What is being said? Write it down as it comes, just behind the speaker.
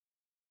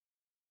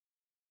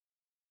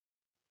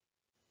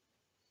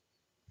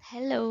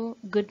Hello,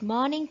 good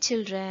morning,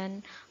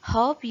 children.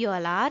 Hope you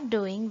all are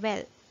doing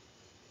well.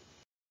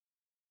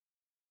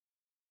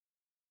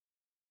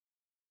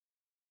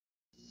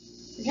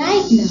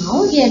 Right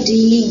now we are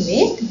dealing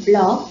with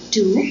block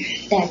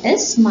 2, that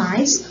is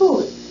my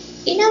school.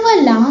 In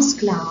our last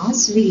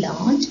class we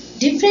learned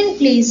different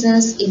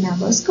places in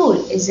our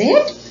school, is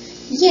it?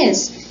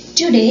 Yes,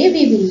 today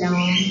we will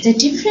learn the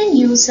different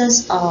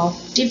uses of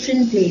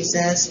different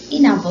places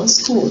in our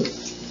school.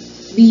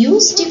 We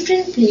use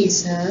different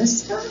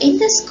places in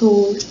the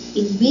school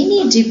in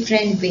many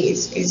different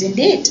ways, isn't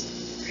it?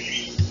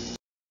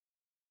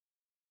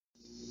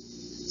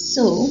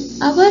 So,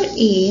 our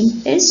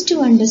aim is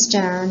to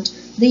understand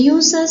the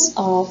uses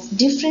of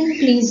different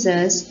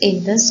places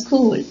in the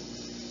school.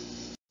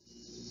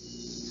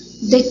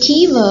 The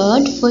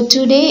keyword for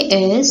today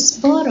is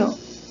borrow.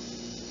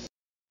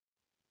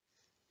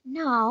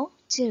 Now,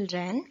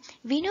 children,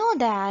 we know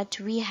that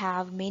we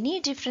have many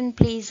different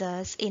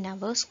places in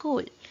our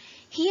school.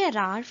 Here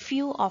are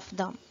few of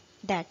them.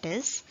 That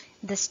is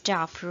the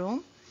staff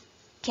room,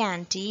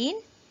 canteen,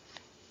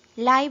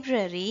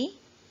 library,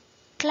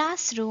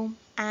 classroom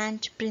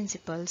and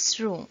principal's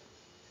room.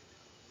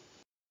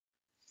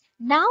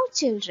 Now,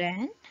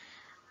 children,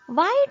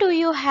 why do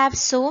you have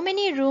so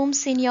many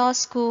rooms in your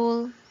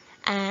school?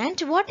 And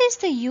what is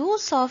the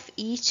use of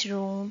each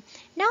room?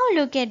 Now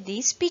look at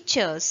these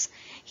pictures.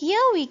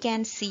 Here we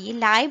can see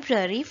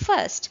library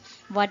first.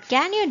 What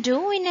can you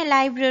do in a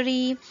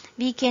library?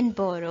 We can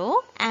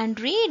borrow and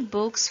read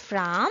books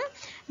from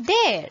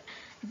there.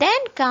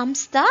 Then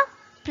comes the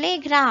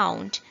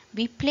playground.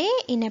 We play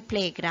in a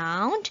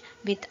playground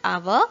with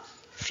our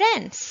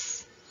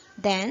friends.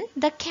 Then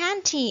the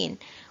canteen.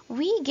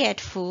 We get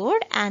food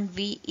and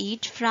we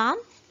eat from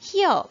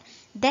here.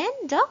 Then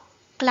the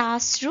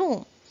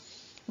classroom.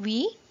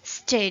 We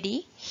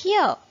study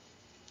here.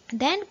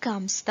 Then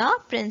comes the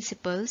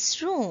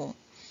principal's room.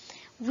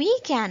 We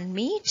can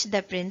meet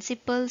the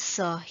principal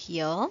sir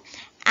here,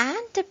 and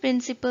the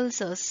principal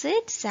sir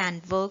sits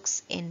and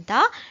works in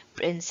the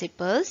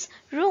principal's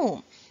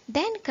room.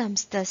 Then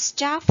comes the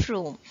staff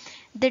room.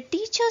 The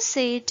teachers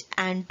sit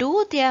and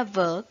do their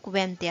work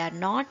when they are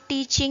not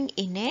teaching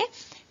in a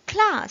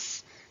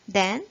class.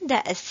 Then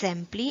the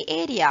assembly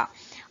area.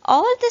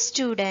 All the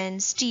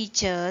students,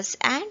 teachers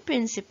and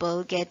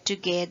principal get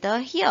together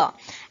here,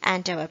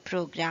 and our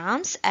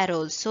programs are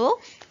also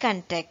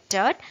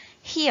conducted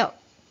here.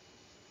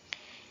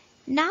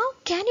 Now,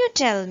 can you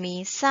tell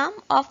me some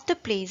of the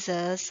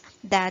places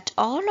that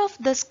all of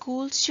the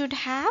schools should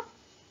have?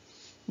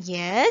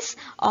 Yes,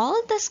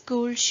 all the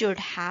schools should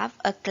have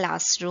a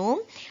classroom,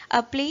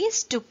 a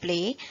place to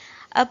play,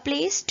 a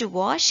place to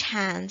wash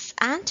hands,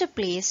 and a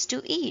place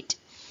to eat.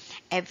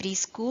 Every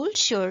school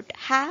should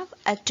have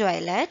a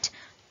toilet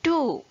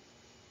too.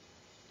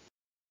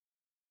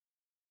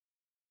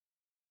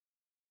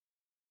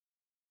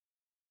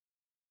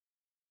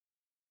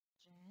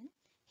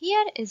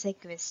 Here is a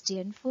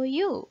question for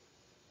you.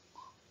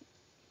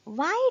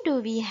 Why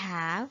do we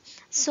have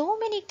so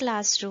many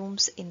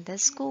classrooms in the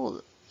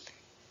school?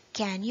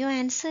 Can you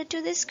answer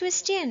to this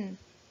question?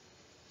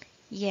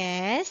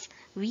 Yes,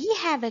 we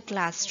have a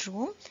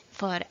classroom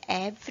for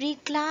every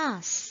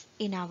class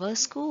in our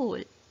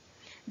school.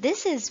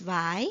 This is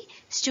why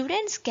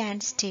students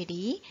can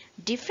study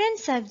different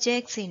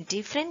subjects in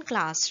different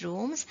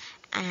classrooms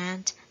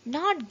and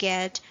not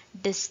get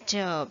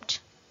disturbed.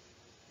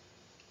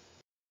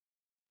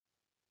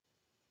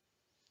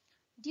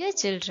 Dear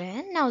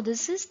children, now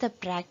this is the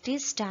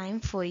practice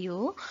time for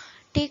you.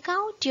 Take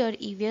out your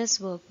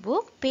EVS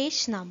workbook,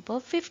 page number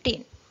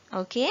 15.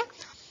 Okay?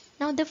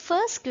 Now the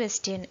first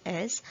question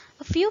is,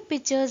 a few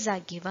pictures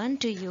are given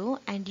to you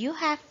and you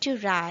have to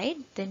write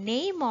the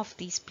name of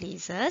these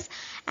places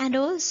and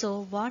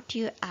also what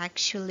you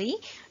actually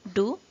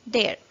do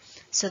there.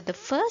 So the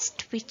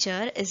first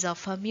picture is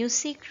of a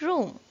music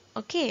room.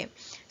 Okay,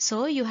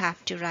 so you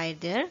have to write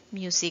there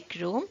music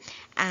room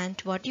and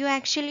what you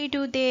actually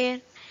do there.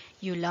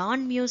 You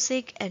learn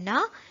music in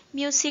a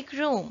music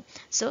room.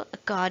 So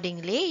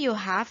accordingly you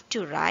have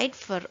to write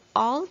for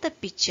all the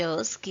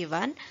pictures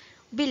given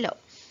below.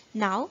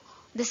 Now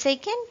the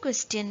second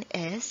question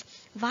is,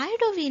 why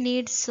do we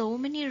need so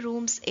many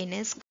rooms in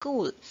a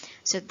school?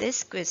 So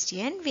this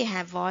question we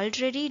have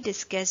already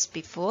discussed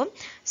before.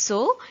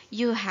 So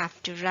you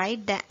have to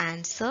write the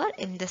answer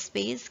in the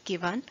space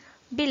given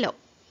below.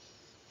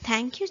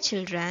 Thank you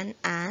children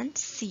and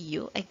see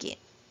you again.